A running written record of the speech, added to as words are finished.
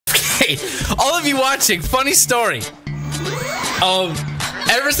Wait, all of you watching, funny story.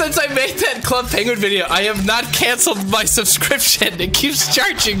 Ever since I made that Club Penguin video, I have not canceled my subscription. It keeps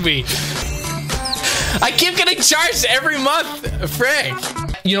charging me. I keep getting charged every month, Frank.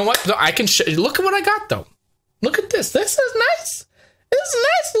 You know what? I can look at what I got though. Look at this. This is nice. This is a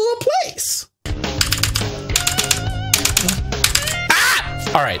nice little place.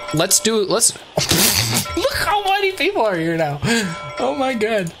 Ah! All right, let's. Look how many people are here now. Oh my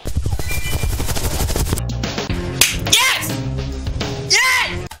god. Yes!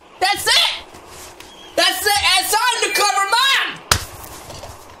 Yes! That's it! That's it! It's undercover mom!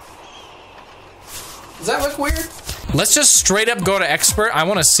 Does that look weird? Let's just straight up go to expert. I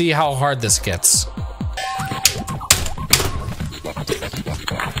want to see how hard this gets.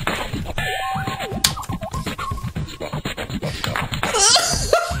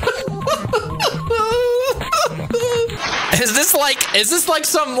 Is this like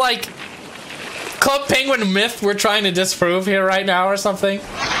some like Club Penguin myth we're trying to disprove here right now or something?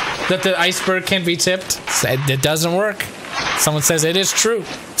 That the iceberg can be tipped? It doesn't work. Someone says it is true.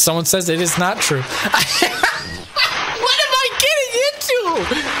 Someone says it is not true. What am I getting into?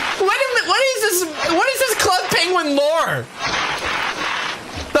 What is this Club Penguin lore?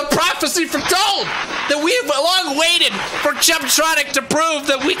 The prophecy foretold that we have long waited for Chadtronic to prove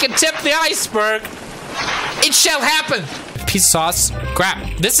that we can tip the iceberg. It shall happen. Piece of sauce.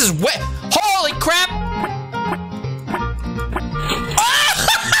 Crap. This is wet. Holy crap.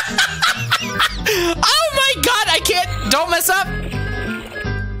 Oh my god, I can't. Don't mess up.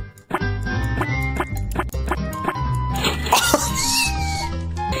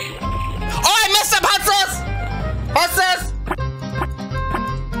 Oh, I messed up. Hot sauce. Hot sauce.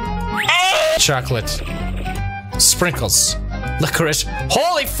 Chocolate. Sprinkles. Licorice.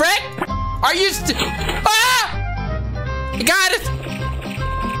 Holy frick. Are you ah! You got it.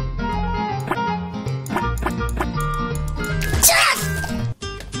 Yes!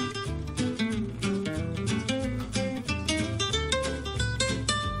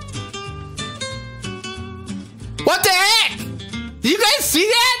 What the heck? Did you guys see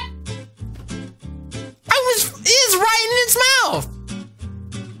that? It was right in its mouth.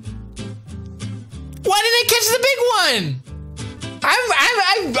 Why didn't I catch the big one?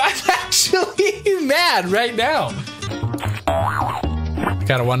 I'm actually mad right now.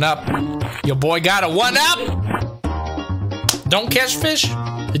 Got a 1-up. Your boy got a 1-up. Don't catch fish,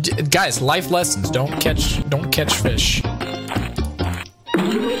 guys. Life lessons. Don't catch fish.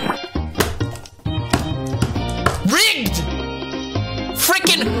 Rigged.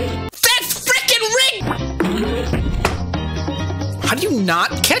 That's frickin' rigged. How do you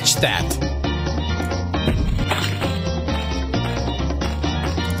not catch that?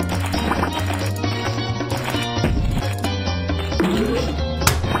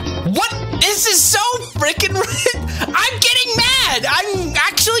 This is so freaking. I'm getting mad. I'm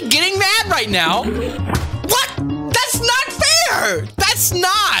actually getting mad right now. What? That's not fair. That's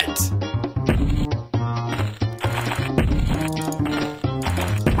not.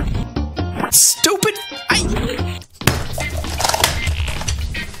 Stupid.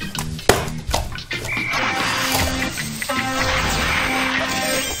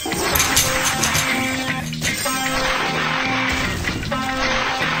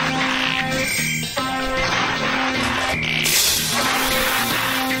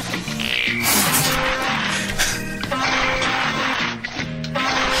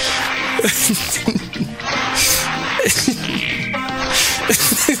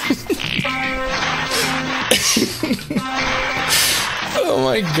 Oh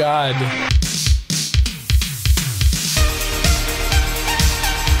my god.